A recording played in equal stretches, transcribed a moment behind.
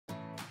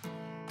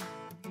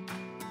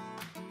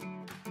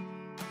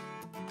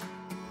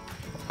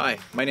Hi,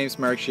 my name is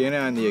Mark Gianna.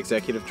 I'm the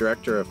Executive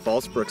Director of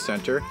Brook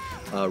Center,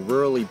 a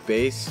rurally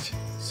based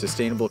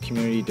sustainable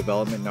community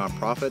development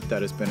nonprofit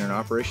that has been in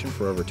operation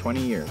for over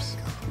 20 years.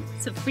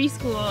 So Free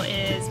School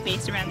is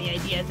based around the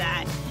idea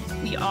that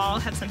we all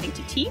have something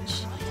to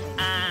teach,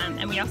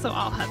 and we also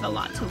all have a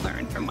lot to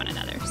learn from one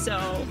another.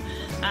 So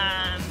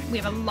we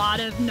have a lot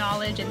of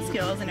knowledge and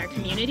skills in our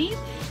community.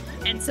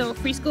 And so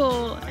Free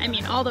School,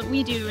 all that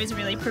we do is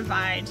really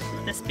provide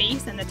the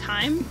space and the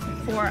time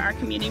for our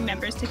community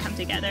members to come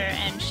together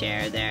and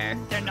share their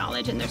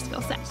knowledge and their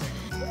skill set.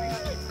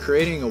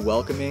 Creating a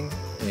welcoming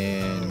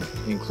and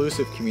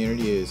inclusive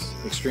community is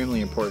extremely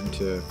important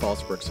to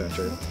Brook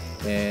Center,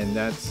 and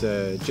that's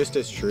just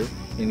as true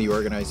in the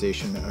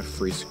organization of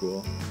Free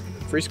School.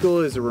 Free School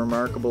is a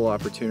remarkable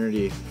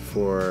opportunity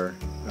for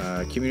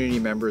community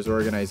members,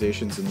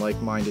 organizations, and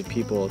like-minded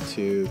people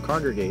to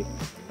congregate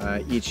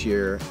each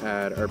year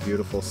at our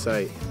beautiful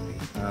site.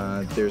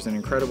 There's an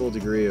incredible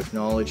degree of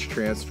knowledge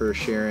transfer,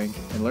 sharing,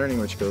 and learning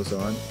which goes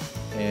on.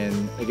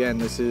 And again,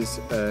 this is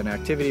an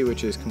activity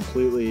which is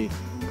completely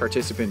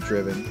participant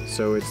driven.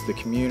 So it's the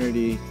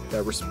community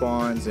that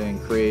responds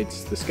and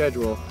creates the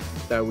schedule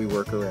that we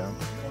work around.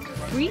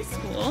 Free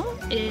School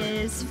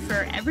is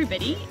for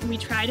everybody. We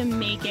try to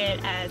make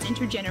it as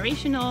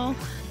intergenerational.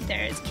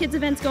 There's kids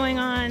events going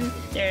on,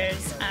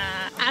 there's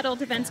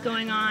adult events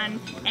going on,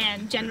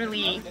 and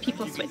generally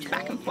people switch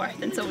back and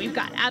forth. And so we've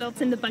got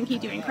adults in the bunkie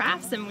doing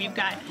crafts, and we've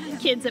got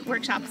kids at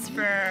workshops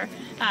for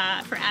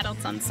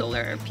adults on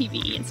solar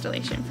PV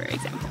installation, for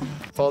example.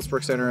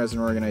 Brook Center as an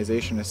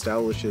organization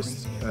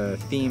establishes a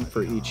theme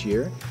for each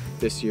year.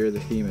 This year the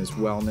theme is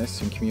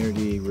wellness and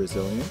community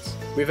resilience.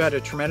 We've had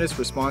a tremendous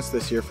response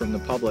this year from the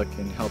public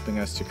in helping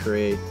us to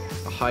create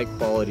a high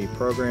quality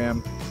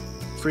program.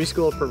 Free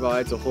School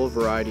provides a whole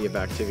variety of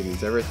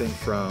activities, everything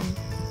from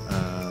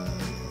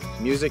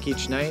music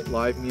each night,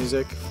 live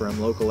music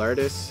from local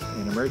artists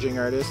and emerging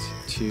artists,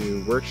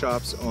 to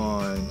workshops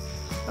on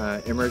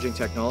emerging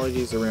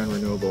technologies around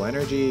renewable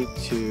energy,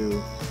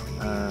 to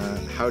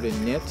how to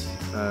knit,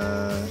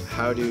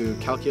 how to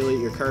calculate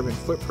your carbon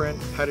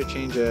footprint, how to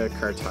change a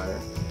car tire.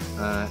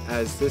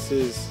 As this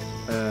is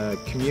a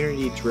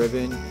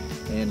community-driven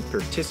and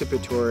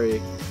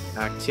participatory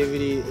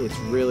activity, it's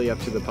really up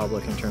to the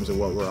public in terms of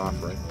what we're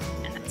offering.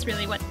 And that's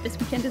really what this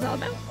weekend is all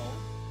about.